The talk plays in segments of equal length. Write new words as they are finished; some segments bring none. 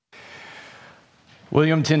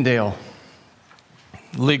William Tyndale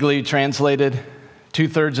legally translated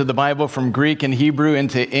 2/3 of the Bible from Greek and Hebrew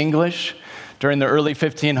into English during the early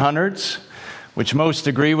 1500s, which most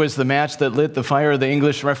agree was the match that lit the fire of the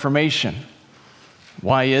English Reformation.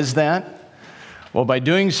 Why is that? Well, by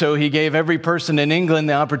doing so, he gave every person in England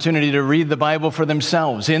the opportunity to read the Bible for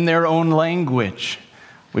themselves in their own language,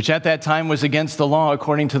 which at that time was against the law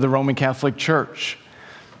according to the Roman Catholic Church.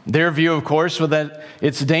 Their view, of course, was that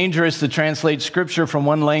it's dangerous to translate Scripture from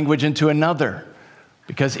one language into another,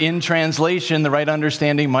 because in translation, the right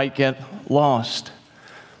understanding might get lost.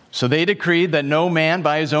 So they decreed that no man,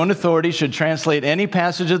 by his own authority, should translate any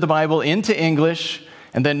passage of the Bible into English,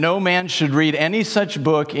 and that no man should read any such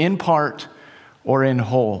book in part or in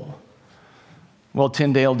whole. Well,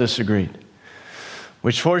 Tyndale disagreed,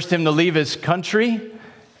 which forced him to leave his country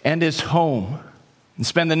and his home and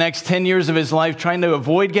spend the next 10 years of his life trying to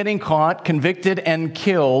avoid getting caught, convicted, and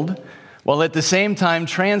killed, while at the same time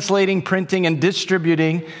translating, printing, and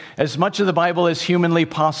distributing as much of the Bible as humanly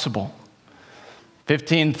possible.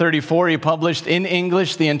 1534, he published in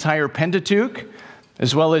English the entire Pentateuch,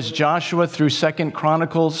 as well as Joshua through 2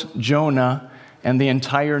 Chronicles, Jonah, and the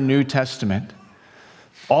entire New Testament.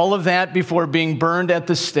 All of that before being burned at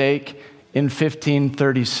the stake in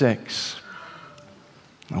 1536.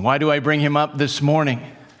 Now, why do I bring him up this morning?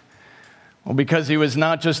 Well, because he was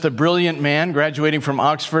not just a brilliant man, graduating from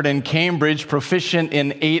Oxford and Cambridge, proficient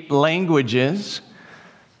in 8 languages.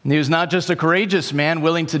 And he was not just a courageous man,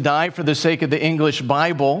 willing to die for the sake of the English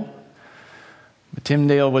Bible. But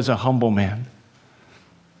Tyndale was a humble man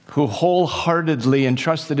who wholeheartedly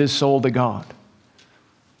entrusted his soul to God,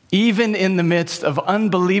 even in the midst of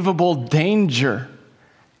unbelievable danger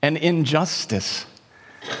and injustice.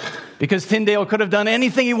 Because Tyndale could have done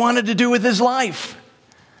anything he wanted to do with his life.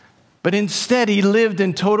 But instead, he lived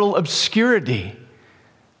in total obscurity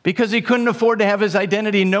because he couldn't afford to have his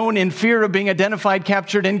identity known in fear of being identified,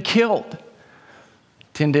 captured, and killed.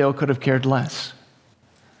 Tyndale could have cared less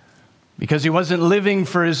because he wasn't living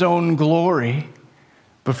for his own glory,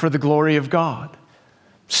 but for the glory of God.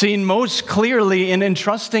 Seen most clearly in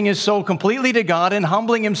entrusting his soul completely to God and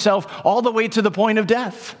humbling himself all the way to the point of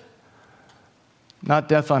death. Not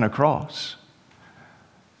death on a cross,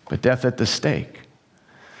 but death at the stake.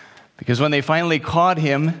 Because when they finally caught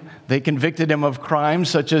him, they convicted him of crimes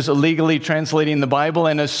such as illegally translating the Bible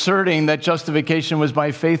and asserting that justification was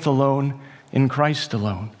by faith alone, in Christ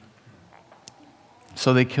alone.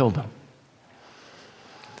 So they killed him.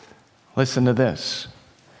 Listen to this.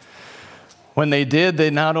 When they did,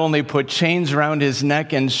 they not only put chains around his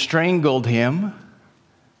neck and strangled him,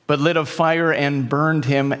 but lit a fire and burned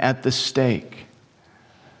him at the stake.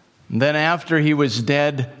 Then after he was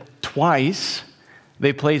dead twice,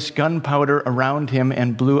 they placed gunpowder around him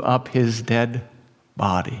and blew up his dead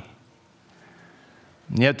body.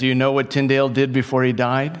 And yet, do you know what Tyndale did before he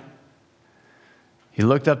died? He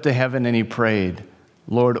looked up to heaven and he prayed,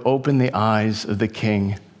 "Lord, open the eyes of the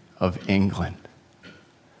King of England."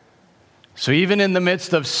 So even in the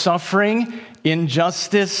midst of suffering,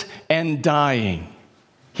 injustice, and dying,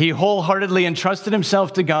 he wholeheartedly entrusted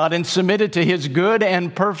himself to God and submitted to his good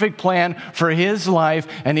and perfect plan for his life,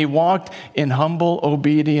 and he walked in humble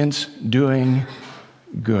obedience, doing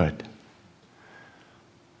good.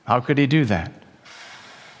 How could he do that?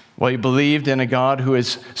 Well, he believed in a God who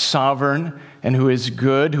is sovereign and who is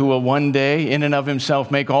good, who will one day, in and of himself,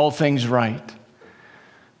 make all things right,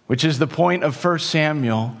 which is the point of 1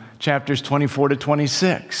 Samuel chapters 24 to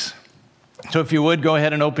 26. So if you would, go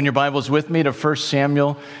ahead and open your Bibles with me to 1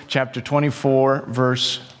 Samuel chapter 24,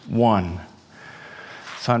 verse 1.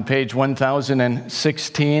 It's on page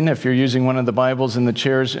 1016 if you're using one of the Bibles in the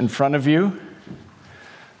chairs in front of you.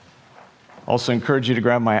 Also encourage you to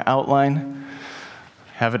grab my outline,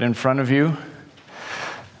 have it in front of you.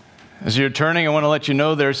 As you're turning, I want to let you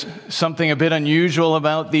know there's something a bit unusual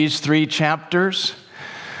about these 3 chapters,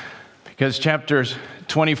 because chapters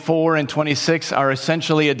 24 and 26 are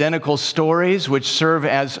essentially identical stories which serve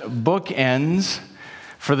as bookends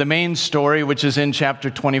for the main story, which is in chapter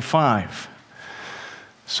 25.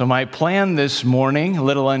 So my plan this morning, a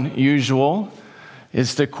little unusual,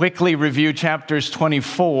 is to quickly review chapters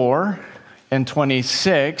 24 and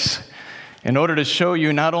 26 in order to show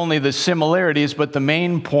you not only the similarities, but the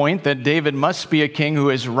main point that David must be a king who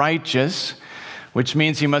is righteous, which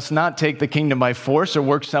means he must not take the kingdom by force or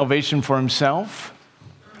work salvation for himself,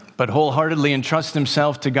 but wholeheartedly entrust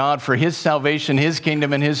himself to God for his salvation, his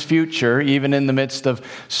kingdom, and his future, even in the midst of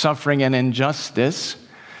suffering and injustice.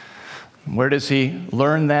 Where does he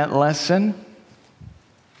learn that lesson?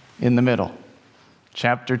 In the middle,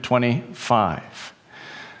 chapter 25.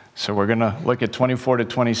 So we're going to look at 24 to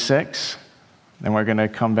 26. Then we're going to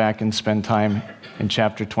come back and spend time in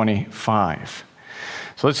chapter 25.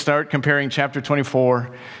 So let's start comparing chapter 24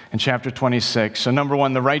 and chapter 26. So number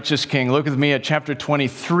one, the righteous king. Look with me at chapter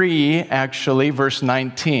 23, actually, verse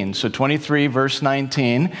 19. So 23, verse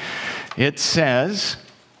 19, it says,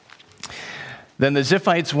 "Then the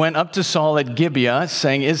Ziphites went up to Saul at Gibeah,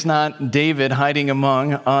 saying, 'Is not David hiding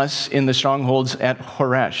among us in the strongholds at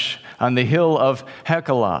Horesh, on the hill of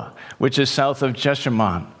Hachilah, which is south of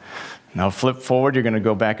Jeshimon?'" Now flip forward. You're going to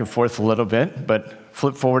go back and forth a little bit, but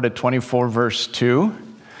flip forward to 24, verse 2.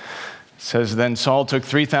 It says, "Then Saul took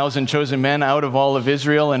 3,000 chosen men out of all of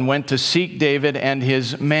Israel and went to seek David and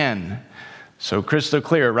his men." So crystal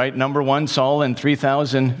clear, right? Number one, Saul and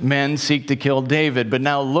 3,000 men seek to kill David. But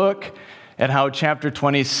now look at how chapter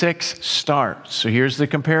 26 starts. So here's the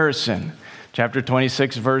comparison. Chapter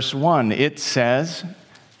 26, verse 1, it says,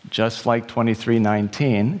 just like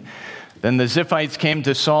 23:19, "Then the Ziphites came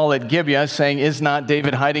to Saul at Gibeah, saying, 'Is not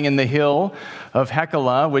David hiding in the hill of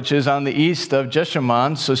Hachilah, which is on the east of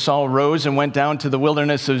Jeshimon?' So Saul rose and went down to the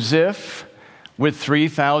wilderness of Ziph with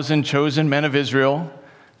 3,000 chosen men of Israel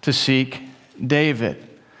to seek David."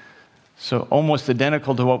 So almost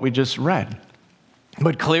identical to what we just read.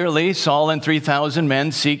 But clearly, Saul and 3,000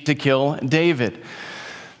 men seek to kill David.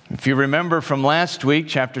 If you remember from last week,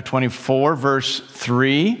 chapter 24, verse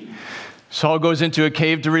 3, Saul goes into a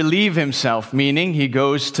cave to relieve himself, meaning he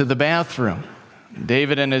goes to the bathroom.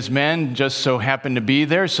 David and his men just so happen to be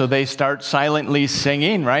there, so they start silently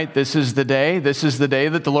singing, right? This is the day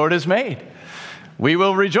that the Lord has made. We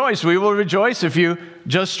will rejoice if you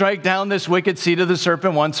just strike down this wicked seed of the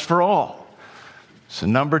serpent once for all. So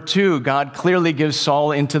number two, God clearly gives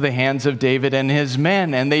Saul into the hands of David and his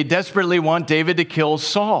men, and they desperately want David to kill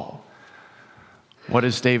Saul. What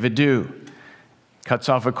does David do? Cuts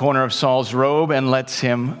off a corner of Saul's robe and lets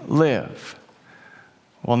him live.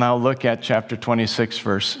 Well, now look at chapter 26,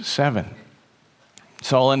 verse 7.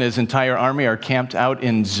 Saul and his entire army are camped out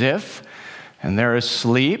in Ziph, and they're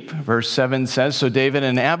asleep. Verse 7 says, "So David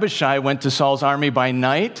and Abishai went to Saul's army by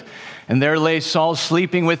night, and there lay Saul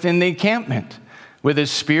sleeping within the encampment, with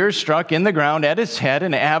his spear struck in the ground at his head,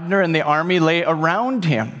 and Abner and the army lay around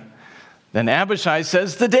him. Then Abishai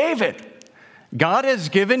says to David, 'God has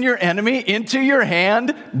given your enemy into your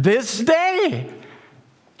hand this day.'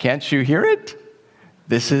 Can't you hear it?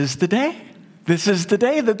 This is the day. This is the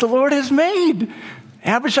day that the Lord has made."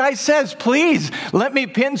 Abishai says, "Please let me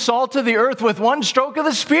pin Saul to the earth with one stroke of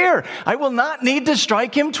the spear. I will not need to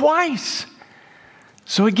strike him twice."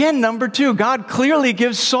 So again, number two, God clearly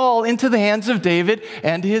gives Saul into the hands of David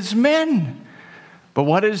and his men. But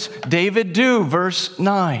what does David do? Verse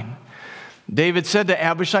 9. David said to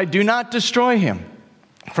Abishai, "Do not destroy him,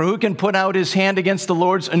 for who can put out his hand against the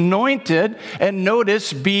Lord's anointed?" And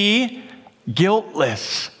notice, be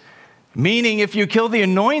guiltless. Meaning, if you kill the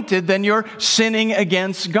anointed, then you're sinning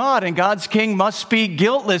against God. And God's king must be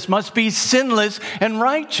guiltless, must be sinless and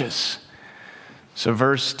righteous. So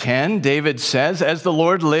verse 10, David says, "As the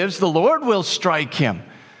Lord lives, the Lord will strike him,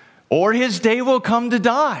 or his day will come to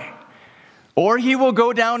die, or he will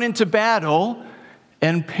go down into battle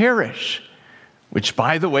and perish." Which,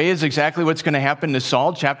 by the way, is exactly what's going to happen to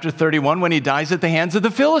Saul, chapter 31, when he dies at the hands of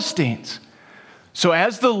the Philistines. So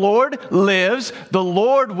as the Lord lives, the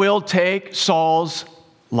Lord will take Saul's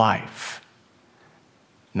life,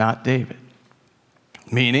 not David.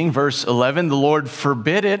 Meaning, verse 11, "The Lord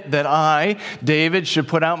forbid it that I, David, should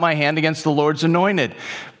put out my hand against the Lord's anointed.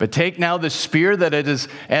 But take now the spear that is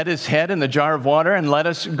at his head and the jar of water, and let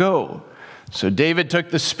us go." So David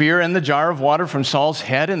took the spear and the jar of water from Saul's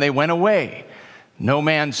head, and they went away. No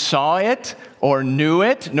man saw it or knew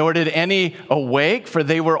it, nor did any awake, for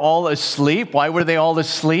they were all asleep. Why were they all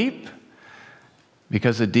asleep?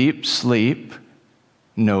 Because a deep sleep,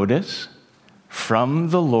 notice,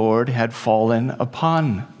 from the Lord had fallen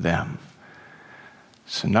upon them.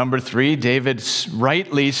 So number three, David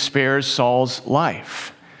rightly spares Saul's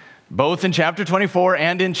life, both in chapter 24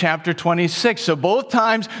 and in chapter 26. So both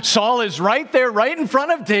times, Saul is right there, right in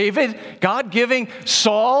front of David, God giving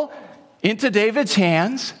Saul into David's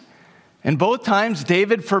hands, and both times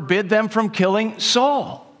David forbid them from killing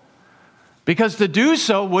Saul, because to do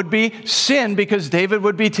so would be sin, because David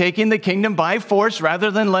would be taking the kingdom by force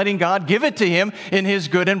rather than letting God give it to him in his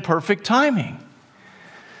good and perfect timing.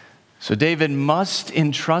 So David must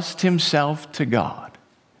entrust himself to God,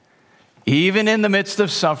 even in the midst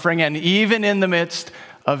of suffering and even in the midst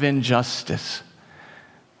of injustice,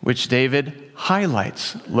 which David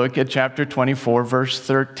highlights. Look at chapter 24, verse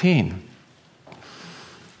 13.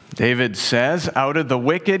 David says, "Out of the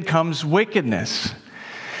wicked comes wickedness,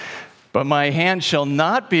 But my hand shall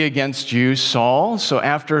not be against you, Saul. So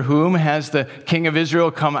after whom has the king of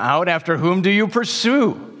Israel come out? After whom do you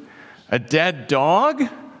pursue? A dead dog?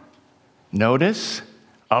 Notice,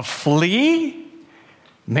 a flea?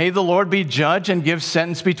 May the Lord be judge and give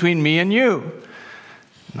sentence between me and you.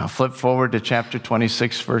 Now flip forward to chapter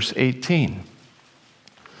 26, verse 18,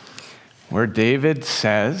 where David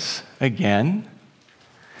says again,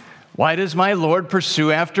 why does my Lord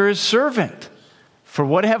pursue after his servant? For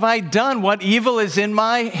what have I done? What evil is in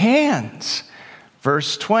my hands?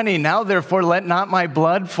 Verse 20, now therefore let not my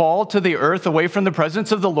blood fall to the earth away from the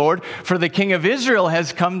presence of the Lord, for the king of Israel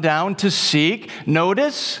has come down to seek,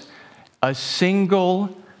 notice, a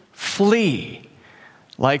single flea,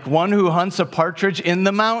 like one who hunts a partridge in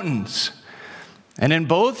the mountains. And in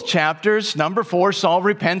both chapters, number 4, Saul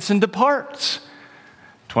repents and departs.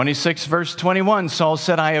 26 verse 21, Saul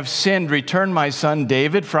said, I have sinned. Return, my son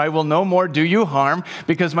David, for I will no more do you harm,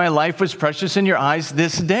 because my life was precious in your eyes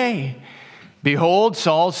this day. Behold,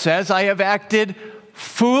 Saul says, I have acted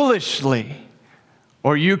foolishly.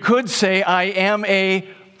 Or you could say, I am a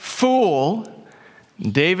fool.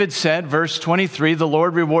 David said, verse 23, the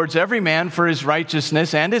Lord rewards every man for his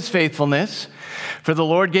righteousness and his faithfulness. For the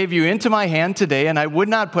Lord gave you into my hand today, and I would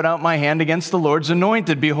not put out my hand against the Lord's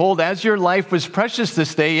anointed. Behold, as your life was precious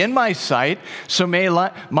this day in my sight, so may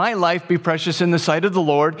my life be precious in the sight of the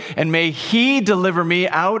Lord, and may he deliver me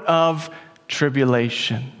out of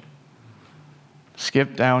tribulation.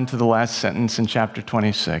 Skip down to the last sentence in chapter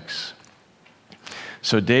 26.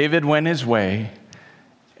 So David went his way,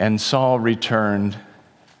 and Saul returned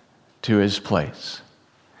to his place.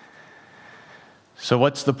 So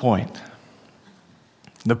what's the point?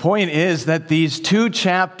 The point is that these two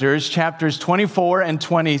chapters, chapters 24 and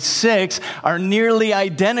 26, are nearly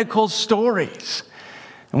identical stories.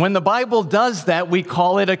 And when the Bible does that, we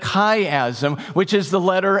call it a chiasm, which is the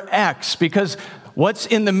letter X, because what's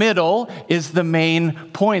in the middle is the main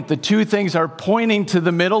point. The two things are pointing to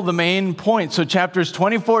the middle, the main point. So chapters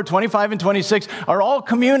 24, 25, and 26 are all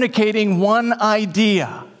communicating one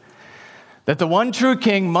idea: that the one true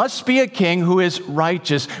king must be a king who is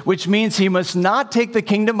righteous, which means he must not take the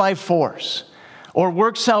kingdom by force or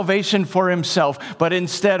work salvation for himself, but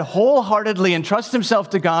instead wholeheartedly entrust himself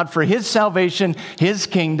to God for his salvation, his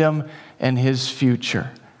kingdom, and his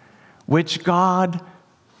future, which God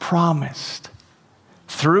promised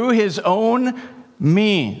through his own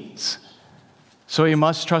means. So he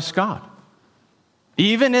must trust God,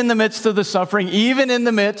 even in the midst of the suffering, even in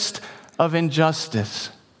the midst of injustice.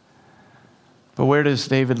 But where does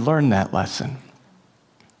David learn that lesson?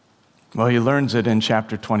 Well, he learns it in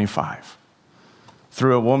chapter 25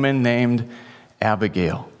 through a woman named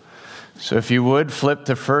Abigail. So if you would, flip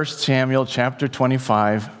to 1 Samuel chapter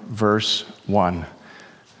 25, verse 1.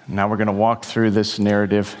 Now we're going to walk through this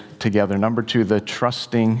narrative together. Number 2, the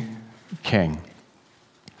trusting king.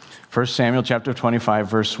 1 Samuel chapter 25,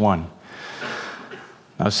 verse 1.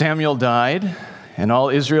 Now Samuel died, and all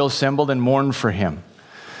Israel assembled and mourned for him.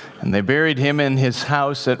 And they buried him in his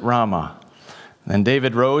house at Ramah. Then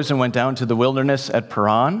David rose and went down to the wilderness at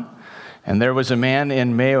Paran. And there was a man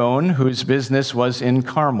in Maon whose business was in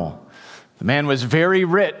Carmel. The man was very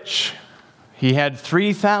rich. He had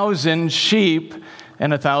 3,000 sheep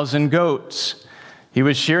and 1,000 goats. He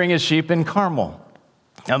was shearing his sheep in Carmel.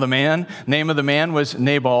 Now the name of the man was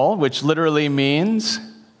Nabal, which literally means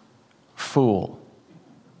fool.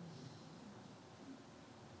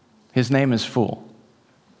 His name is Fool.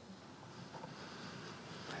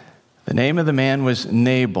 The name of the man was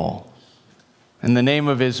Nabal, and the name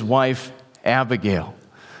of his wife, Abigail.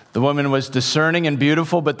 The woman was discerning and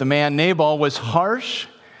beautiful, but the man, Nabal, was harsh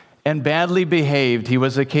and badly behaved. He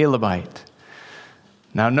was a Calebite.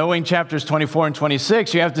 Now, knowing chapters 24 and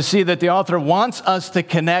 26, you have to see that the author wants us to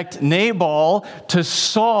connect Nabal to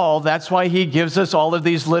Saul. That's why he gives us all of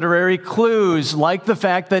these literary clues, like the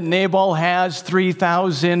fact that Nabal has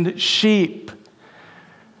 3,000 sheep.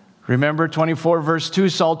 Remember 24 verse 2,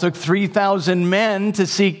 Saul took 3,000 men to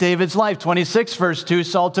seek David's life. 26 verse 2,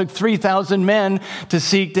 Saul took 3,000 men to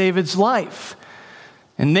seek David's life.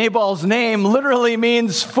 And Nabal's name literally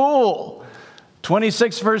means fool.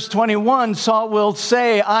 26 verse 21, Saul will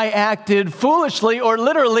say, I acted foolishly, or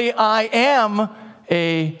literally, I am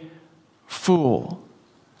a fool.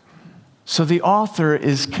 So the author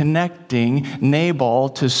is connecting Nabal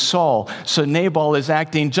to Saul. So Nabal is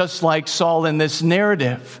acting just like Saul in this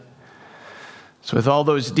narrative. So with all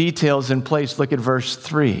those details in place, look at verse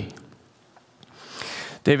 3.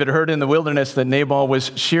 David heard in the wilderness that Nabal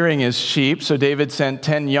was shearing his sheep, so David sent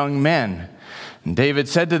 10 young men. And David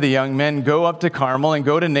said to the young men, go up to Carmel and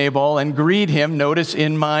go to Nabal and greet him, notice,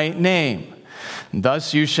 in my name.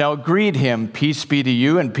 Thus you shall greet him, peace be to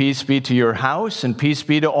you, and peace be to your house, and peace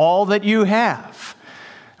be to all that you have.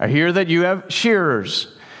 I hear that you have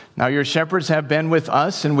shearers. Now your shepherds have been with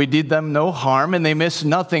us, and we did them no harm, and they missed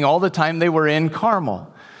nothing all the time they were in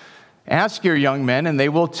Carmel. Ask your young men, and they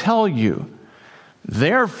will tell you.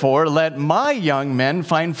 Therefore, let my young men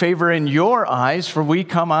find favor in your eyes, for we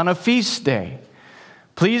come on a feast day.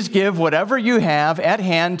 Please give whatever you have at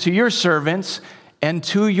hand to your servants and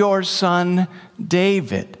to your son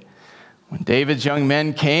David. When David's young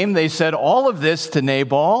men came, they said all of this to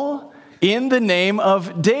Nabal in the name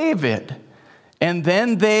of David. And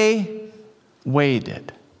then they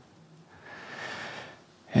waited.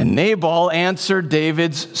 And Nabal answered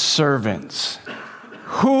David's servants,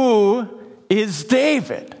 "Who is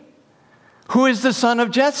David? Who is the son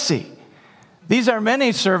of Jesse? These are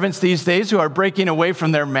many servants these days who are breaking away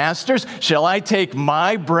from their masters. Shall I take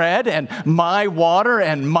my bread and my water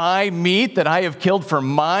and my meat that I have killed for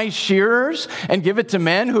my shearers and give it to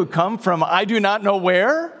men who come from I do not know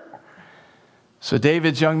where?" So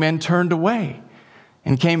David's young men turned away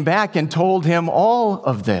and came back and told him all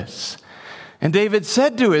of this. And David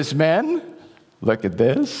said to his men, look at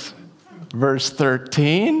this, verse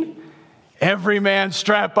 13, "Every man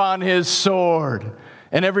strap on his sword."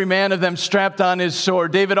 And every man of them strapped on his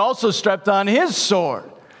sword. David also strapped on his sword.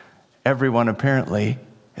 Everyone apparently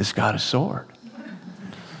has got a sword.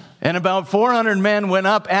 And about 400 men went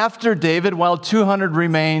up after David, while 200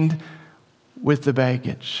 remained with the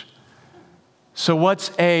baggage. So what's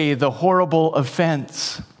the horrible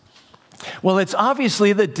offense? Well, it's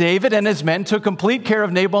obviously that David and his men took complete care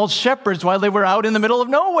of Nabal's shepherds while they were out in the middle of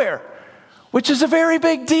nowhere, which is a very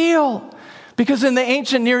big deal. Because in the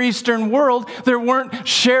ancient Near Eastern world, there weren't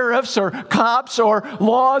sheriffs or cops or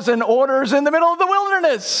laws and orders in the middle of the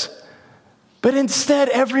wilderness. But instead,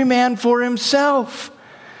 every man for himself.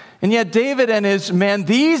 And yet David and his men,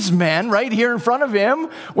 these men right here in front of him,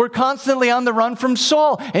 were constantly on the run from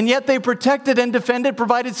Saul. And yet they protected and defended,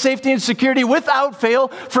 provided safety and security without fail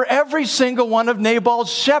for every single one of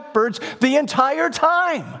Nabal's shepherds the entire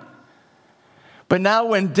time. But now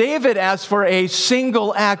when David asks for a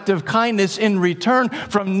single act of kindness in return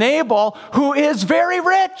from Nabal, who is very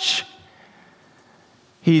rich,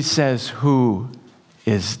 he says, "Who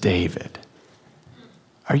is David?"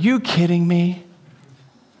 Are you kidding me?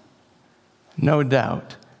 No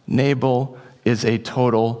doubt, Nabal is a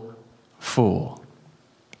total fool.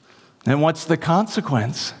 And what's the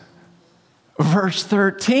consequence? Verse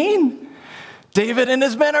 13, David and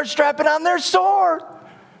his men are strapping on their sword.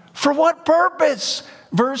 For what purpose?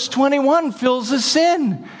 Verse 21 fills us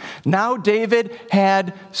in. Now David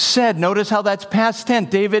had said, notice how that's past tense.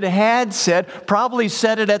 David had said, probably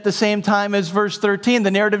said it at the same time as verse 13.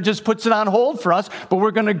 The narrative just puts it on hold for us, but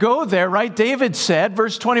we're going to go there, right? David said,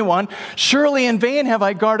 verse 21, "Surely in vain have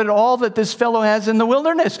I guarded all that this fellow has in the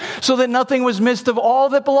wilderness, so that nothing was missed of all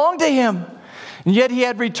that belonged to him. And yet he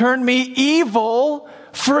had returned me evil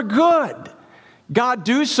for good. God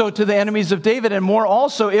do so to the enemies of David, and more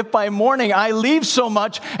also, if by morning I leave so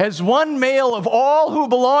much as one male of all who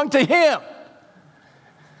belong to him."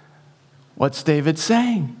 What's David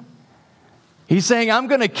saying? He's saying, I'm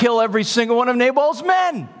going to kill every single one of Nabal's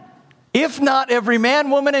men. If not every man,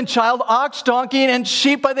 woman, and child, ox, donkey, and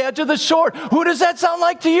sheep by the edge of the sword. Who does that sound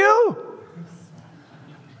like to you?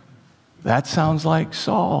 That sounds like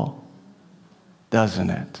Saul, doesn't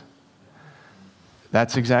it?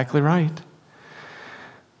 That's exactly right.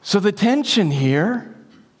 So the tension here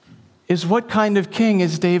is, what kind of king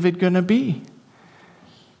is David going to be?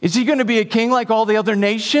 Is he going to be a king like all the other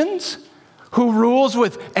nations, who rules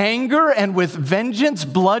with anger and with vengeance,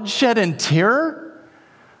 bloodshed and terror?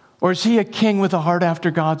 Or is he a king with a heart after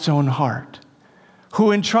God's own heart,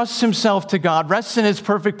 who entrusts himself to God, rests in his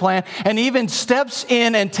perfect plan, and even steps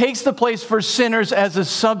in and takes the place for sinners as a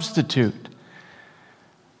substitute?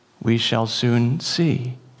 We shall soon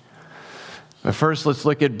see. But first, let's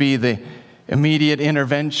look at B, the immediate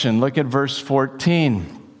intervention. Look at verse 14.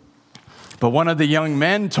 But one of the young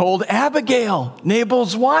men told Abigail,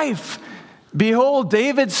 Nabal's wife, "Behold,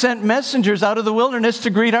 David sent messengers out of the wilderness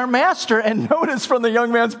to greet our master." And notice, from the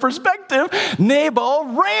young man's perspective, Nabal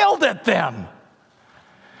railed at them.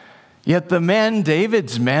 "Yet the men,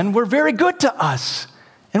 David's men, were very good to us,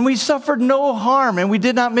 and we suffered no harm, and we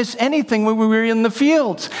did not miss anything when we were in the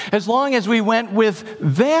fields, as long as we went with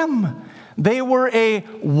them. They were a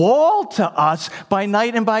wall to us by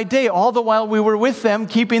night and by day, all the while we were with them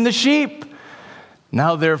keeping the sheep.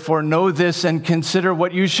 Now therefore know this and consider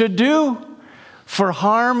what you should do. For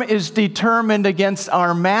harm is determined against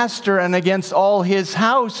our master and against all his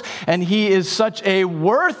house, and he is such a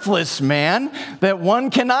worthless man that one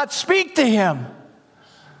cannot speak to him."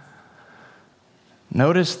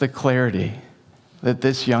 Notice the clarity that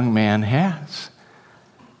this young man has,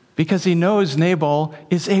 because he knows Nabal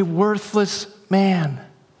is a worthless man.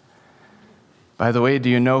 By the way, do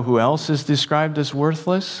you know who else is described as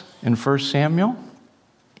worthless in 1 Samuel?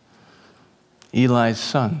 Eli's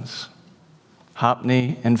sons,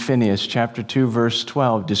 Hophni and Phinehas, chapter 2, verse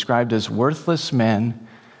 12, described as worthless men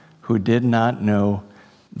who did not know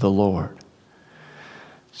the Lord.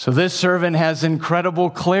 So this servant has incredible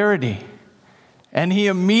clarity, and he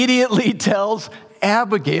immediately tells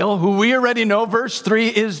Abigail, who we already know, verse 3,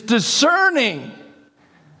 is discerning.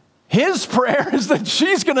 His prayer is that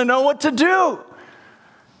she's going to know what to do.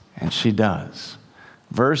 And she does.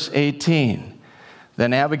 Verse 18,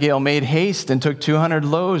 then Abigail made haste and took 200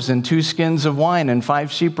 loaves and 2 skins of wine and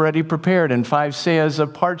 5 sheep ready prepared and 5 seahs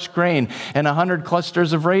of parched grain and 100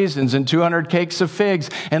 clusters of raisins and 200 cakes of figs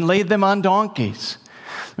and laid them on donkeys.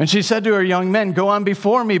 And she said to her young men, go on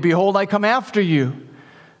before me. Behold, I come after you.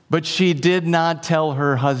 But she did not tell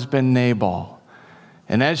her husband Nabal.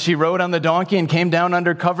 And as she rode on the donkey and came down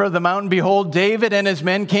under cover of the mountain, behold, David and his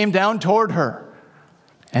men came down toward her.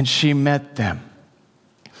 And she met them.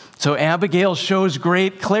 So Abigail shows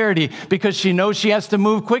great clarity because she knows she has to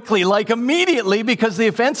move quickly, like immediately, because the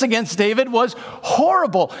offense against David was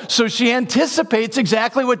horrible. So she anticipates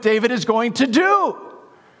exactly what David is going to do.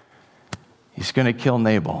 He's going to kill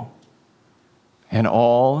Nabal and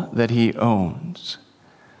all that he owns.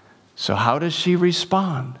 So how does she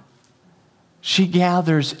respond? She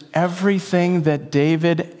gathers everything that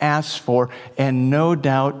David asks for, and no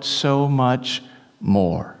doubt so much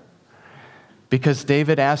more. Because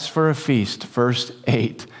David asks for a feast, verse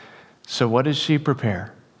 8. So what does she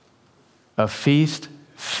prepare? A feast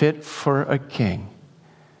fit for a king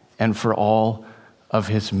and for all of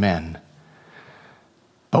his men.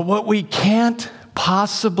 But what we can't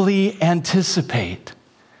possibly anticipate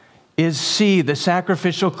is see the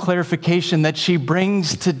sacrificial clarification that she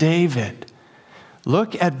brings to David.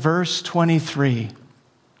 Look at verse 23.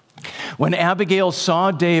 When Abigail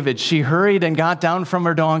saw David, she hurried and got down from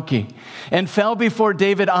her donkey and fell before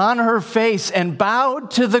David on her face and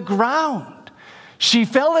bowed to the ground. She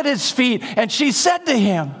fell at his feet and she said to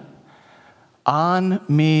him, on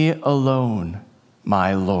me alone,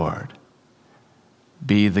 my Lord,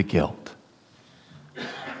 be the guilt.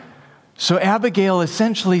 So Abigail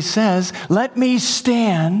essentially says, let me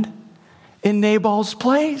stand in Nabal's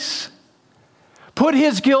place. Put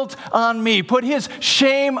his guilt on me. Put his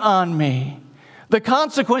shame on me. The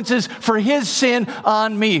consequences for his sin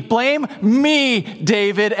on me. Blame me,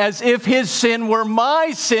 David, as if his sin were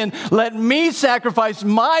my sin. Let me sacrifice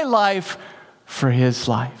my life for his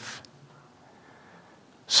life.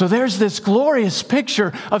 So there's this glorious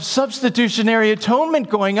picture of substitutionary atonement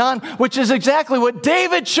going on, which is exactly what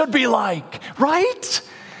David should be like, right?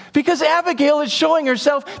 Because Abigail is showing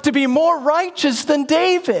herself to be more righteous than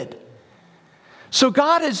David. So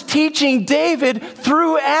God is teaching David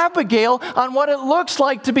through Abigail on what it looks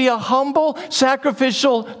like to be a humble,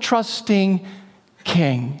 sacrificial, trusting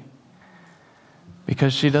king.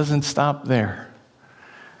 Because she doesn't stop there,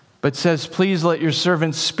 but says, please let your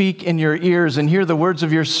servant speak in your ears and hear the words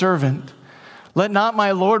of your servant. Let not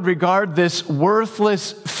my Lord regard this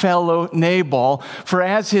worthless fellow Nabal, for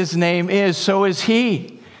as his name is, so is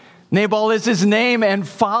he. Nabal is his name, and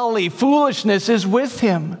folly, foolishness is with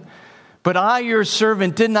him. But I, your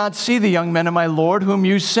servant, did not see the young men of my Lord whom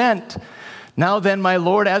you sent. Now then, my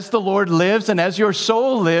Lord, as the Lord lives and as your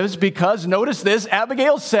soul lives, because, notice this,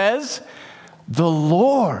 Abigail says, the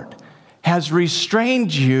Lord has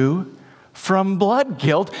restrained you from blood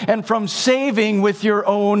guilt and from saving with your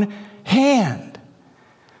own hand.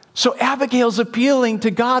 So Abigail's appealing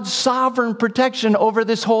to God's sovereign protection over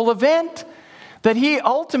this whole event. That he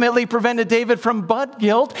ultimately prevented David from blood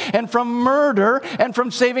guilt and from murder and from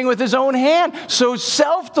saving with his own hand. So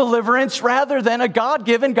self-deliverance rather than a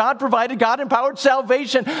God-given, God-provided, God-empowered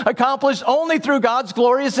salvation accomplished only through God's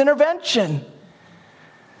glorious intervention.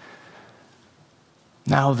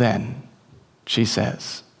 Now then, she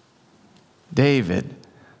says, David,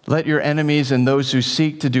 let your enemies and those who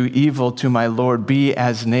seek to do evil to my Lord be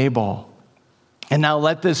as Nabal. And now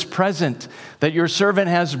let this present that your servant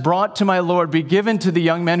has brought to my Lord be given to the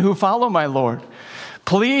young men who follow my Lord.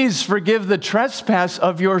 Please forgive the trespass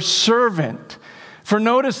of your servant. For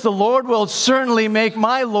notice, the Lord will certainly make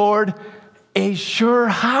my Lord a sure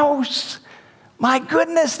house. My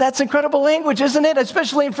goodness, that's incredible language, isn't it?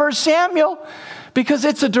 Especially in 1 Samuel. Because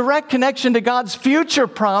it's a direct connection to God's future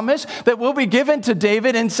promise that will be given to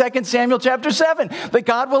David in 2 Samuel chapter 7. That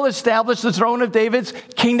God will establish the throne of David's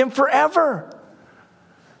kingdom forever.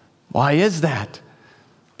 Why is that?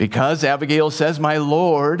 Because Abigail says, my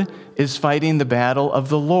Lord is fighting the battle of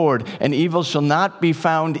the Lord, and evil shall not be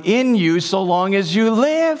found in you so long as you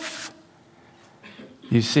live.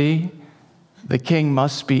 You see, the king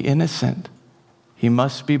must be innocent. He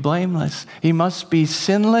must be blameless. He must be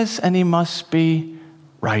sinless, and he must be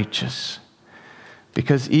righteous.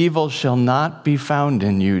 Because evil shall not be found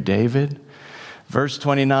in you, David. Verse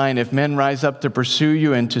 29, if men rise up to pursue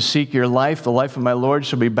you and to seek your life, the life of my Lord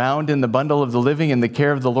shall be bound in the bundle of the living in the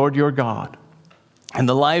care of the Lord your God. And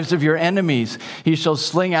the lives of your enemies he shall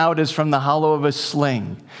sling out as from the hollow of a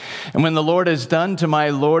sling. And when the Lord has done to my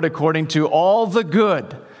Lord according to all the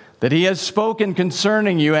good that he has spoken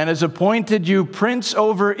concerning you and has appointed you prince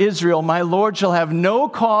over Israel, my Lord shall have no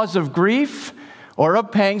cause of grief or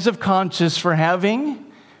of pangs of conscience for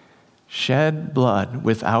having shed blood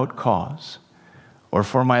without cause, or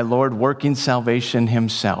for my Lord working salvation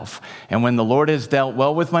himself. And when the Lord has dealt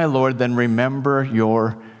well with my Lord, then remember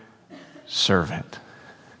your servant.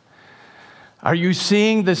 Are you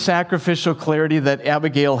seeing the sacrificial clarity that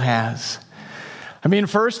Abigail has? I mean,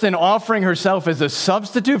 first in offering herself as a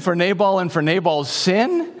substitute for Nabal and for Nabal's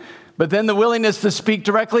sin, but then the willingness to speak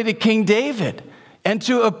directly to King David and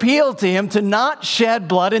to appeal to him to not shed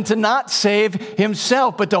blood and to not save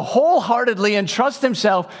himself, but to wholeheartedly entrust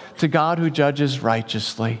himself to God who judges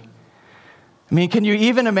righteously. I mean, can you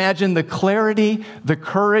even imagine the clarity, the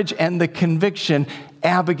courage, and the conviction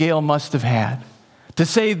Abigail must have had to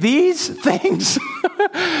say these things?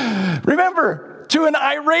 Remember, to an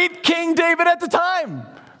irate King David at the time,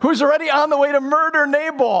 who's already on the way to murder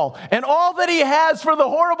Nabal, and all that he has for the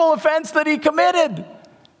horrible offense that he committed.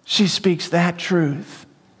 She speaks that truth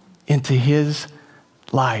into his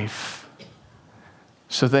life.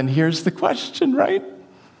 So then here's the question, right?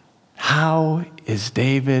 How is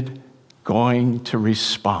David going to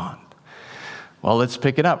respond? Well, let's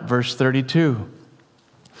pick it up. Verse 32.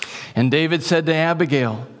 And David said to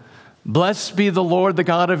Abigail, blessed be the Lord, the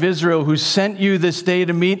God of Israel, who sent you this day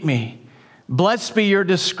to meet me. Blessed be your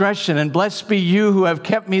discretion, and blessed be you who have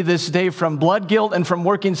kept me this day from blood guilt and from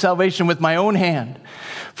working salvation with my own hand.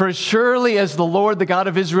 For as surely as the Lord, the God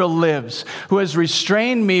of Israel, lives, who has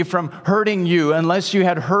restrained me from hurting you, unless you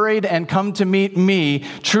had hurried and come to meet me,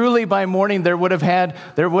 truly by morning there would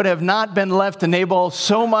have not been left to Nabal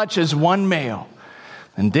so much as one male.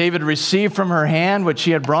 And David received from her hand what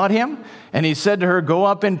she had brought him, and he said to her, go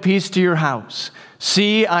up in peace to your house.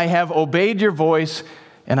 See, I have obeyed your voice,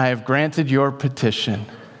 and I have granted your petition.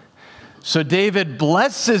 So David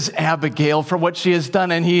blesses Abigail for what she has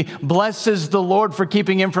done, and he blesses the Lord for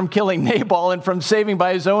keeping him from killing Nabal and from saving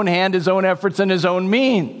by his own hand, his own efforts, and his own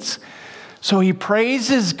means. So he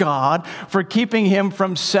praises God for keeping him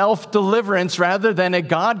from self-deliverance rather than a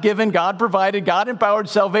God-given, God-provided, God-empowered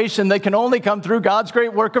salvation that can only come through God's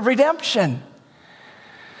great work of redemption.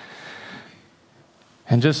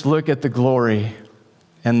 And just look at the glory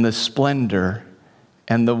and the splendor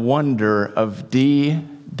and the wonder of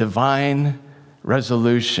divine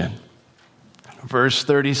resolution. Verse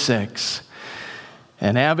 36.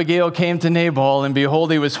 And Abigail came to Nabal, and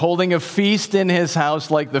behold, he was holding a feast in his house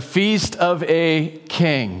like the feast of a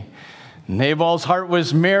king. Nabal's heart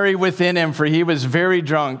was merry within him, for he was very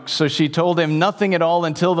drunk. So she told him nothing at all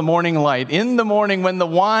until the morning light. In the morning, when the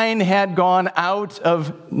wine had gone out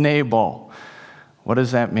of Nabal. What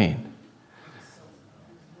does that mean?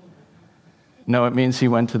 No, it means he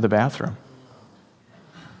went to the bathroom.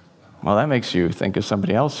 Well, that makes you think of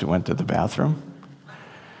somebody else who went to the bathroom.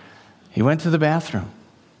 He went to the bathroom.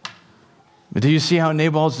 But do you see how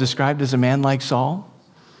Nabal's described as a man like Saul?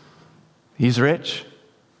 He's rich.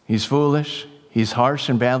 He's foolish. He's harsh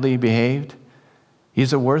and badly behaved.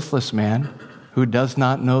 He's a worthless man who does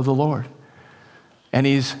not know the Lord. And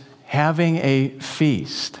he's having a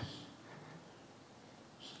feast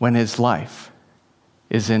when his life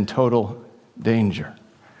is in total danger.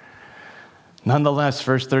 Nonetheless,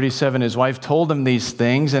 verse 37, his wife told him these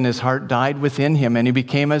things, and his heart died within him, and he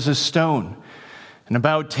became as a stone. And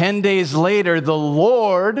about 10 days later, the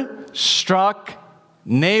Lord struck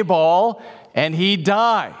Nabal, and he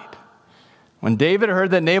died. When David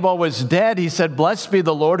heard that Nabal was dead, he said, blessed be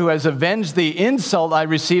the Lord who has avenged the insult I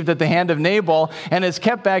received at the hand of Nabal and has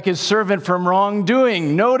kept back his servant from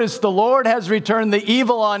wrongdoing. Notice the Lord has returned the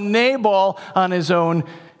evil on Nabal on his own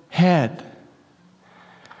head.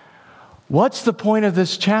 What's the point of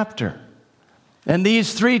this chapter? And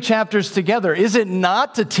these three chapters together, is it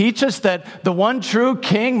not to teach us that the one true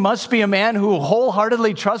king must be a man who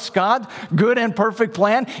wholeheartedly trusts God's good and perfect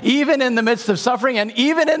plan, even in the midst of suffering and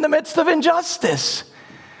even in the midst of injustice?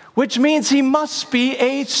 Which means he must be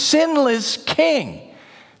a sinless king,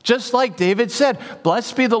 Just like David said,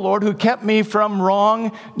 blessed be the Lord who kept me from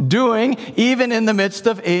wrongdoing, even in the midst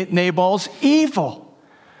of Nabal's evil.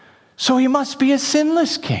 So he must be a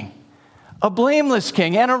sinless king, a blameless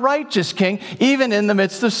king, and a righteous king, even in the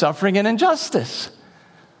midst of suffering and injustice.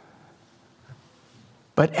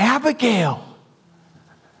 But Abigail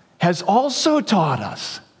has also taught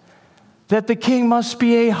us that the king must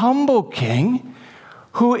be a humble king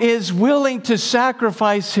who is willing to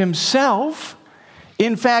sacrifice himself,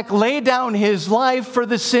 in fact, lay down his life for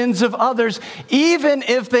the sins of others, even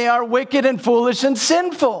if they are wicked and foolish and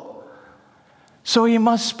sinful. So he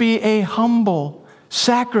must be a humble,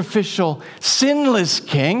 sacrificial, sinless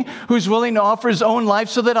king who's willing to offer his own life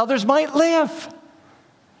so that others might live.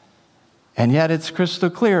 And yet it's crystal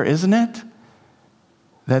clear, isn't it?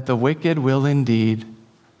 That the wicked will indeed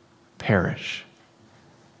perish.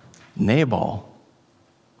 Nabal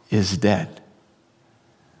is dead.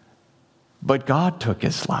 But God took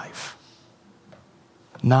his life,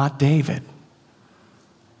 not David.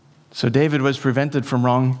 So David was prevented from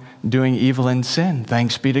wrongdoing, evil, and sin.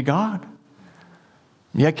 Thanks be to God.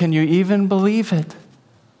 Yet can you even believe it?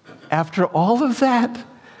 After all of that,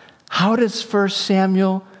 how does 1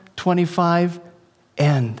 Samuel 25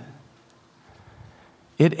 end?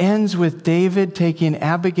 It ends with David taking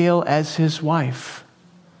Abigail as his wife.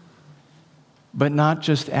 But not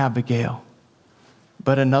just Abigail,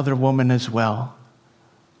 but another woman as well.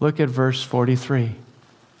 Look at verse 43.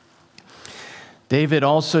 David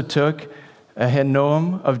also took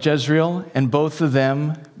Ahinoam of Jezreel, and both of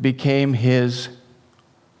them became his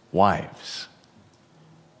wives.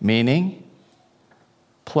 Meaning,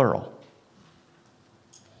 plural.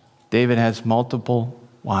 David has multiple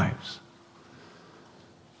wives.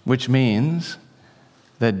 Which means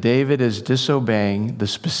that David is disobeying the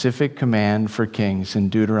specific command for kings in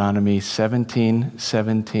Deuteronomy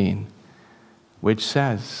 17:17, which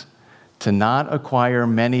says, to not acquire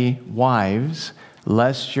many wives,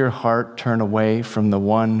 lest your heart turn away from the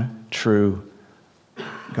one true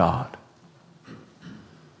God.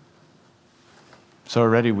 So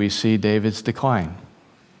already we see David's decline,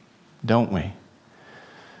 don't we?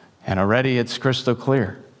 And already it's crystal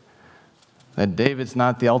clear that David's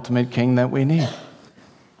not the ultimate king that we need.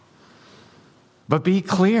 But be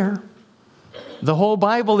clear, the whole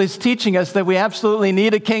Bible is teaching us that we absolutely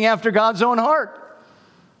need a king after God's own heart.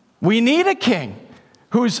 We need a king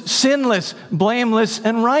who's sinless, blameless,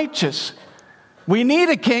 and righteous. We need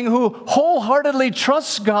a king who wholeheartedly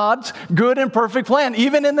trusts God's good and perfect plan,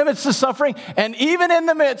 even in the midst of suffering and even in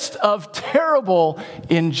the midst of terrible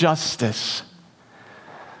injustice.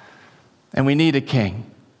 And we need a king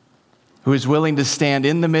who is willing to stand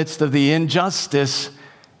in the midst of the injustice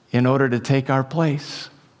in order to take our place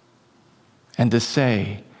and to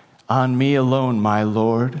say, on me alone, my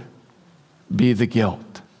Lord, be the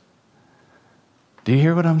guilt. Do you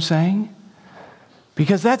hear what I'm saying?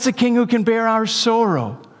 Because that's a king who can bear our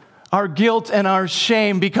sorrow, our guilt, and our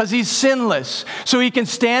shame because he's sinless. So he can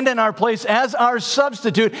stand in our place as our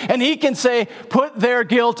substitute, and he can say, put their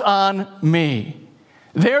guilt on me.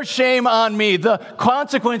 Their shame on me, the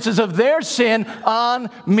consequences of their sin on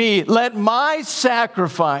me. Let my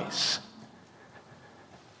sacrifice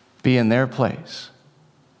be in their place.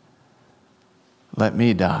 Let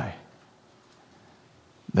me die,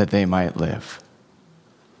 that they might live.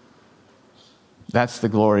 That's the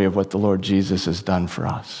glory of what the Lord Jesus has done for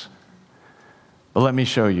us. But let me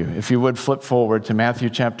show you. If you would flip forward to Matthew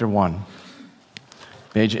chapter 1,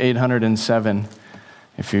 page 807,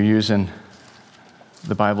 if you're using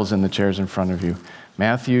the Bible's in the chairs in front of you.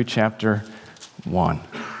 Matthew chapter 1.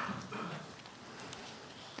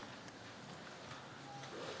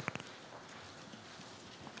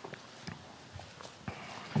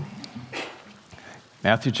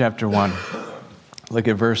 Matthew chapter 1. Look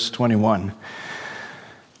at verse 21.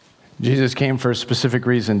 Jesus came for a specific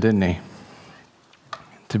reason, didn't he?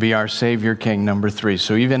 To be our Savior King, number 3.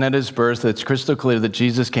 So even at his birth, it's crystal clear that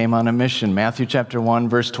Jesus came on a mission. Matthew chapter 1,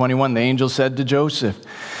 verse 21, the angel said to Joseph,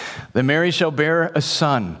 that Mary shall bear a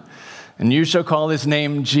son, and you shall call his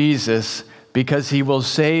name Jesus, because he will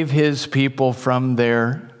save his people from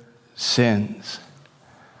their sins.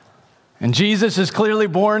 And Jesus is clearly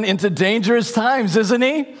born into dangerous times, isn't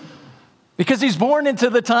he? Because he's born into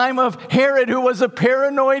the time of Herod, who was a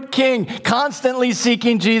paranoid king, constantly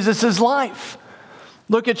seeking Jesus' life.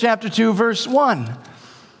 Look at chapter 2, verse 1.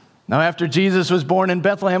 Now, after Jesus was born in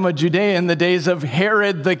Bethlehem of Judea in the days of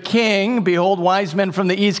Herod the king, behold, wise men from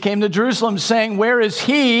the east came to Jerusalem, saying, where is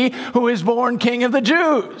he who is born king of the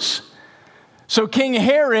Jews? So King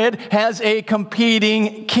Herod has a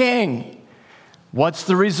competing king. What's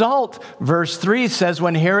the result? Verse 3 says,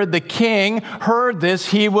 when Herod the king heard this,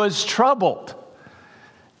 he was troubled.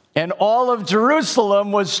 And all of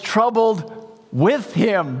Jerusalem was troubled with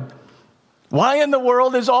him. Why in the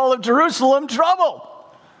world is all of Jerusalem troubled?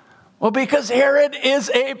 Well, because Herod is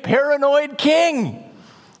a paranoid king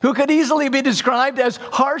who could easily be described as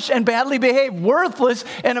harsh and badly behaved, worthless,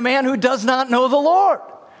 and a man who does not know the Lord.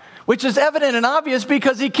 Which is evident and obvious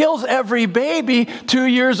because he kills every baby 2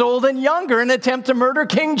 years old and younger in an attempt to murder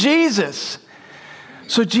King Jesus.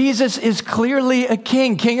 So Jesus is clearly a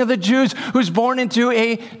king of the Jews, who's born into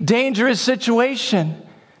a dangerous situation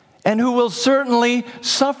and who will certainly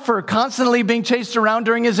suffer, constantly being chased around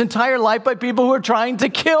during his entire life by people who are trying to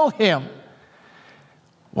kill him.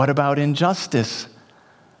 What about injustice?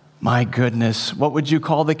 My goodness, what would you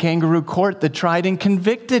call the kangaroo court that tried and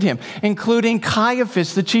convicted him, including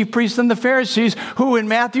Caiaphas, the chief priest, and the Pharisees, who in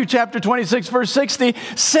Matthew chapter 26, verse 60,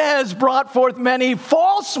 says brought forth many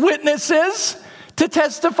false witnesses to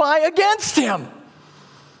testify against him.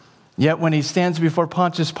 Yet when he stands before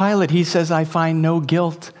Pontius Pilate, he says, I find no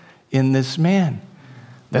guilt in this man.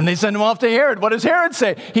 Then they send him off to Herod. What does Herod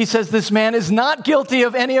say? He says, this man is not guilty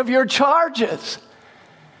of any of your charges.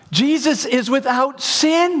 Jesus is without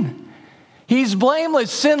sin. He's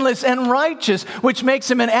blameless, sinless, and righteous, which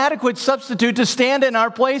makes him an adequate substitute to stand in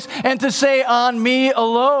our place and to say, on me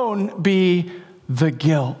alone be the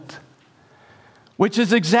guilt. Which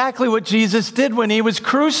is exactly what Jesus did when he was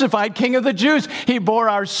crucified, King of the Jews. He bore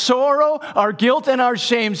our sorrow, our guilt, and our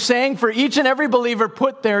shame, saying for each and every believer,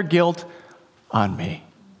 put their guilt on me.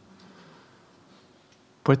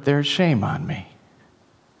 Put their shame on me.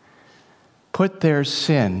 Put their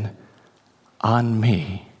sin on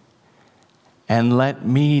me and let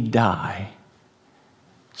me die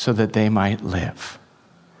so that they might live.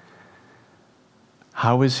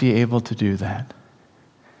 How is he able to do that?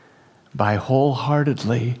 By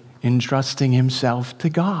wholeheartedly entrusting himself to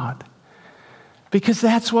God. Because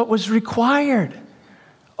that's what was required.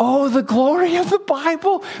 Oh, the glory of the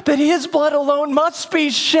Bible, that his blood alone must be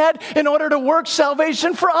shed in order to work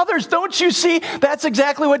salvation for others. Don't you see? That's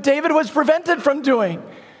exactly what David was prevented from doing.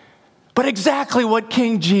 But exactly what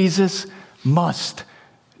King Jesus must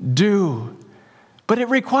do. But it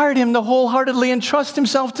required him to wholeheartedly entrust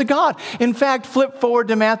himself to God. In fact, flip forward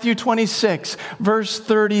to Matthew 26, verse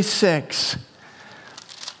 36.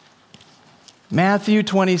 Matthew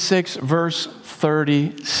 26, verse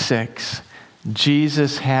 36.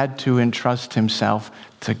 Jesus had to entrust himself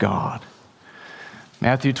to God.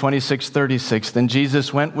 Matthew 26, 36. Then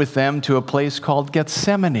Jesus went with them to a place called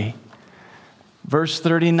Gethsemane. Verse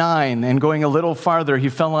 39, and going a little farther, he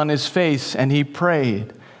fell on his face and he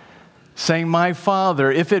prayed, saying, my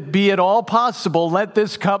Father, if it be at all possible, let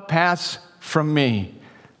this cup pass from me.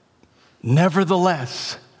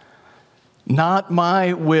 Nevertheless, not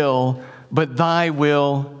my will, but thy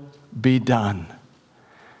will be done.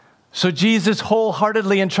 So Jesus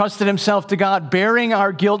wholeheartedly entrusted himself to God, bearing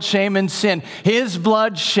our guilt, shame, and sin. His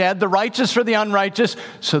blood shed, the righteous for the unrighteous,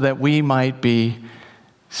 so that we might be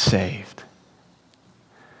saved.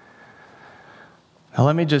 Now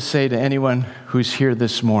let me just say to anyone who's here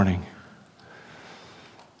this morning,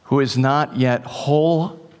 who has not yet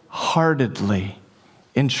wholeheartedly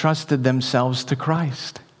entrusted themselves to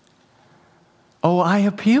Christ. Oh, I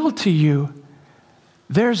appeal to you.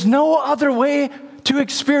 There's no other way to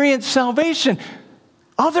experience salvation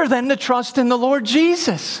other than to trust in the Lord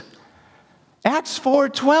Jesus. Acts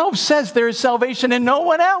 4:12 says there is salvation in no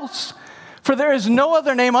one else, for there is no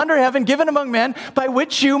other name under heaven given among men by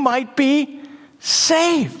which you might be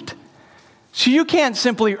saved. So you can't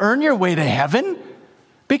simply earn your way to heaven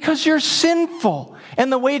because you're sinful.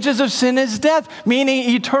 And the wages of sin is death,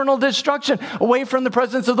 meaning eternal destruction, away from the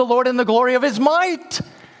presence of the Lord and the glory of his might.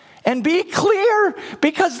 And be clear,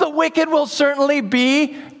 because the wicked will certainly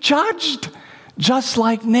be judged, just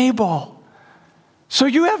like Nabal. So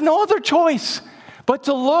you have no other choice but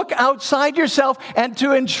to look outside yourself and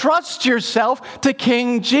to entrust yourself to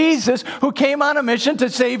King Jesus, who came on a mission to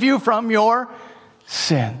save you from your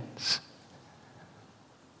sins.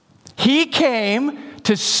 He came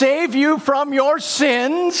to save you from your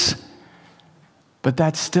sins, but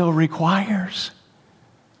that still requires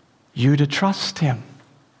you to trust him.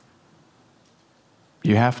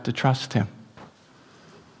 You have to trust him.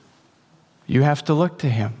 You have to look to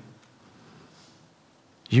him.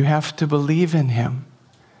 You have to believe in him.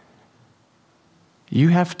 You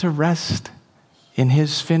have to rest in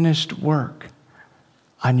his finished work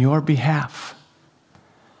on your behalf.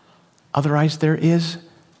 Otherwise, there is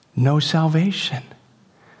no salvation.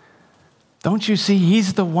 Don't you see?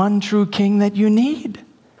 He's the one true king that you need.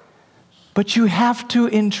 But you have to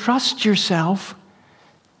entrust yourself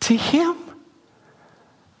to Him.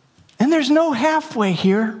 And there's no halfway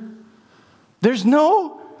here. There's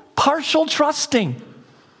no partial trusting.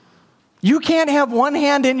 You can't have one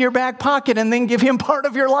hand in your back pocket and then give Him part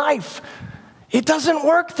of your life. It doesn't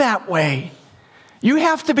work that way. You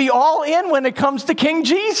have to be all in when it comes to King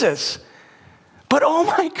Jesus. But oh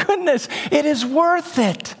my goodness, it is worth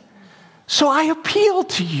it. So I appeal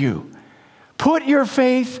to you. Put your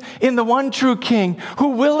faith in the one true King who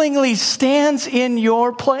willingly stands in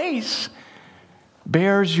your place,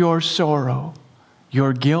 bears your sorrow,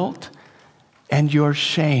 your guilt, and your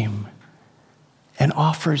shame, and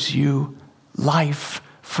offers you life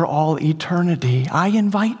for all eternity. I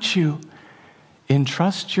invite you,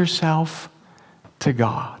 entrust yourself to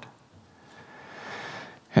God.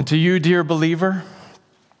 And to you, dear believer,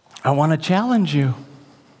 I want to challenge you.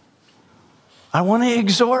 I want to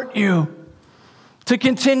exhort you to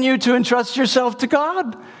continue to entrust yourself to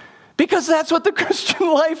God, because that's what the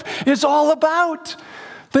Christian life is all about.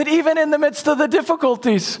 That even in the midst of the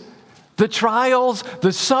difficulties, the trials,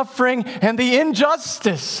 the suffering, and the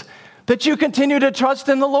injustice, that you continue to trust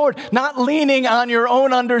in the Lord, not leaning on your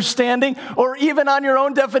own understanding or even on your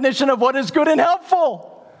own definition of what is good and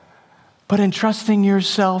helpful, but entrusting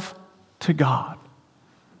yourself to God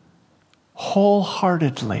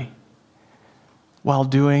wholeheartedly while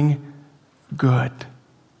doing good.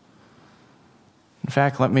 In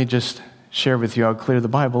fact, let me just share with you how clear the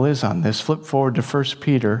Bible is on this. Flip forward to 1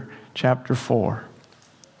 Peter chapter 4.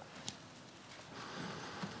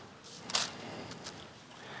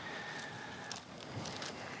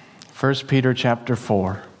 1 Peter chapter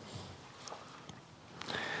 4.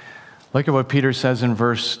 Look at what Peter says in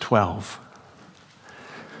verse 12.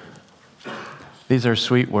 These are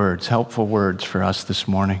sweet words, helpful words for us this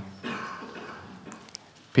morning.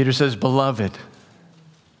 Peter says, "Beloved,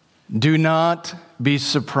 do not be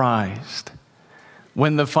surprised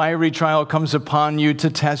when the fiery trial comes upon you to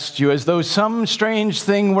test you, as though some strange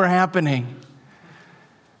thing were happening.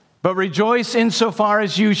 But rejoice insofar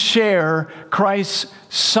as you share Christ's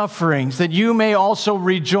sufferings, that you may also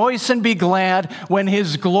rejoice and be glad when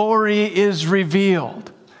His glory is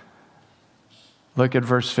revealed." Look at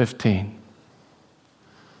verse 15.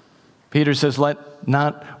 Peter says, "Let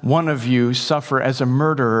not one of you suffer as a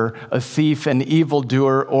murderer, a thief, an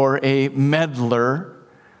evildoer, or a meddler."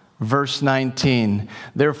 Verse 19,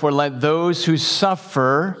 "Therefore let those who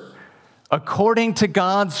suffer according to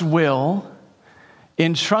God's will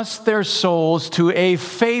entrust their souls to a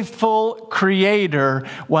faithful Creator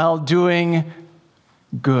while doing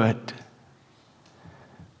good."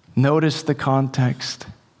 Notice the context,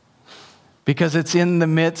 because it's in the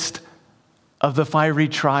midst of the fiery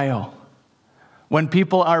trial, when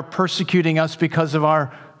people are persecuting us because of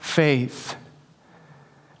our faith.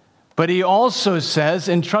 But he also says,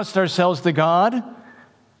 entrust ourselves to God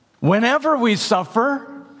whenever we suffer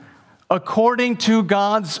according to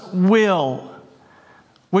God's will,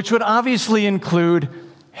 which would obviously include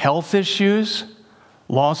health issues,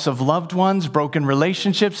 loss of loved ones, broken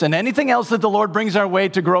relationships, and anything else that the Lord brings our way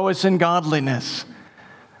to grow us in godliness.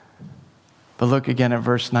 But look again at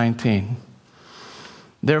verse 19.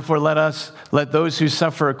 "Therefore let those who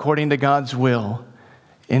suffer according to God's will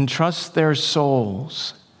entrust their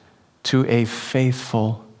souls to a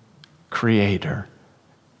faithful Creator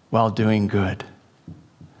while doing good."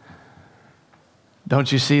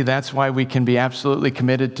 Don't you see? That's why we can be absolutely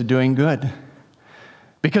committed to doing good.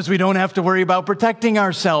 Because we don't have to worry about protecting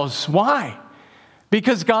ourselves. Why?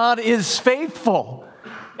 Because God is faithful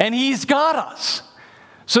and He's got us.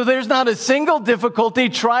 So there's not a single difficulty,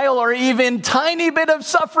 trial, or even tiny bit of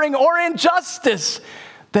suffering or injustice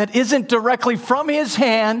that isn't directly from His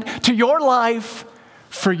hand to your life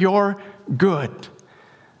for your good.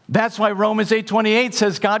 That's why Romans 8:28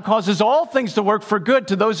 says God causes all things to work for good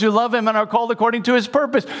to those who love Him and are called according to His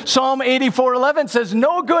purpose. Psalm 84:11 says,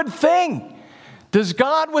 "No good thing does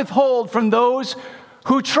God withhold from those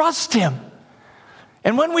who trust Him."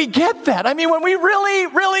 And when we get that, when we really,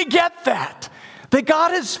 really get that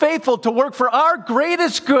God is faithful to work for our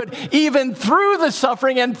greatest good, even through the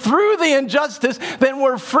suffering and through the injustice, then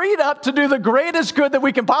we're freed up to do the greatest good that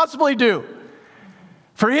we can possibly do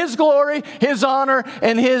for His glory, His honor,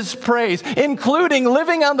 and His praise, including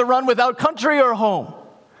living on the run without country or home,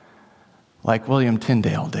 like William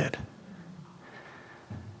Tyndale did.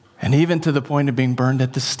 And even to the point of being burned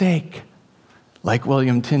at the stake, like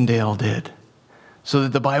William Tyndale did, so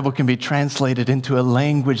that the Bible can be translated into a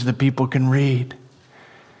language that people can read.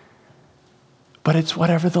 But it's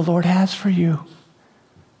whatever the Lord has for you,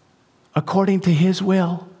 according to His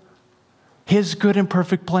will, His good and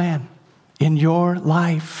perfect plan in your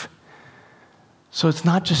life. So it's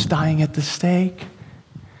not just dying at the stake.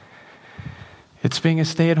 It's being a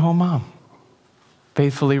stay-at-home mom,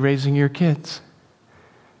 faithfully raising your kids.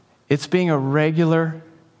 It's being a regular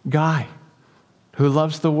guy who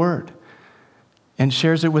loves the Word and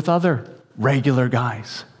shares it with other regular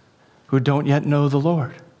guys who don't yet know the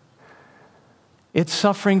Lord. It's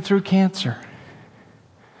suffering through cancer.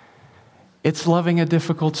 It's loving a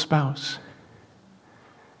difficult spouse.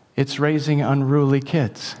 It's raising unruly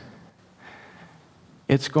kids.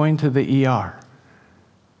 It's going to the ER.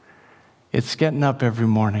 It's getting up every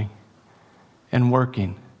morning and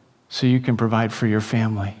working so you can provide for your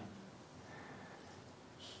family.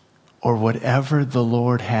 Or whatever the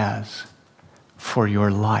Lord has for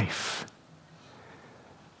your life.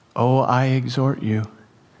 Oh, I exhort you,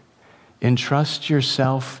 entrust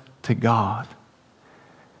yourself to God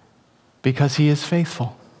because He is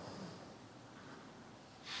faithful.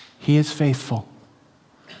 He is faithful.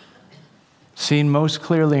 Seen most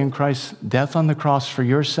clearly in Christ's death on the cross for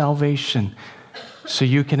your salvation, so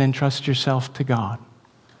you can entrust yourself to God.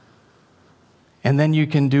 And then you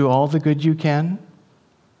can do all the good you can,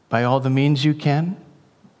 by all the means you can,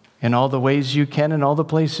 in all the ways you can, in all the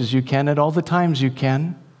places you can, at all the times you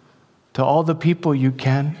can, to all the people you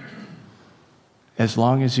can, as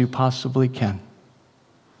long as you possibly can.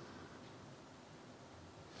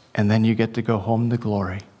 And then you get to go home to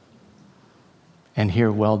glory and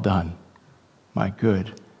hear, well done, my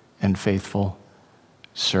good and faithful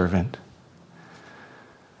servant.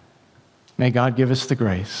 May God give us the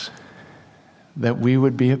grace that we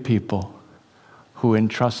would be a people who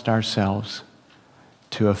entrust ourselves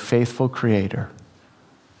to a faithful Creator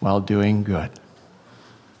while doing good.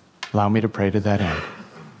 Allow me to pray to that end.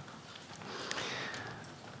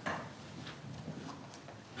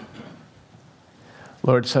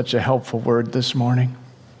 Lord, such a helpful word this morning.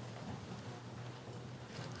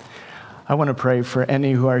 I want to pray for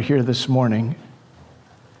any who are here this morning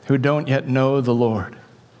who don't yet know the Lord.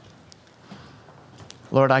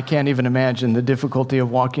 Lord, I can't even imagine the difficulty of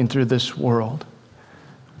walking through this world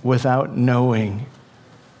without knowing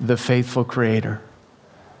the faithful Creator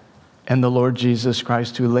and the Lord Jesus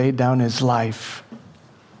Christ, who laid down His life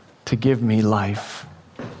to give me life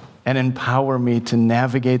and empower me to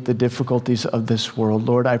navigate the difficulties of this world.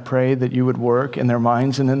 Lord, I pray that you would work in their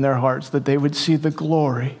minds and in their hearts, that they would see the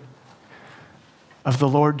glory of the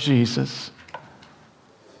Lord Jesus,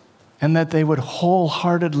 and that they would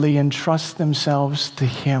wholeheartedly entrust themselves to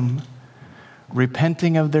Him,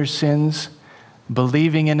 repenting of their sins,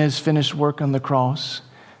 believing in His finished work on the cross,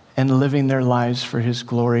 and living their lives for His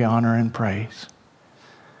glory, honor, and praise.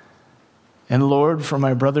 And Lord, for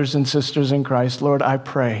my brothers and sisters in Christ, Lord, I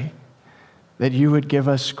pray that you would give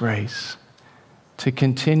us grace to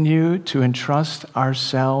continue to entrust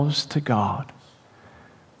ourselves to God,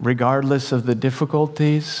 regardless of the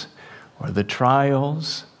difficulties or the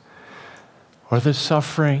trials or the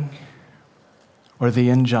suffering or the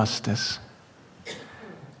injustice.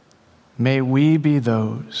 May we be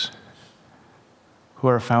those who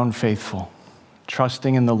are found faithful,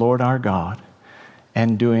 trusting in the Lord our God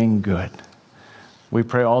and doing good. We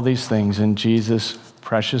pray all these things in Jesus'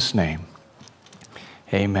 precious name.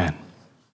 Amen.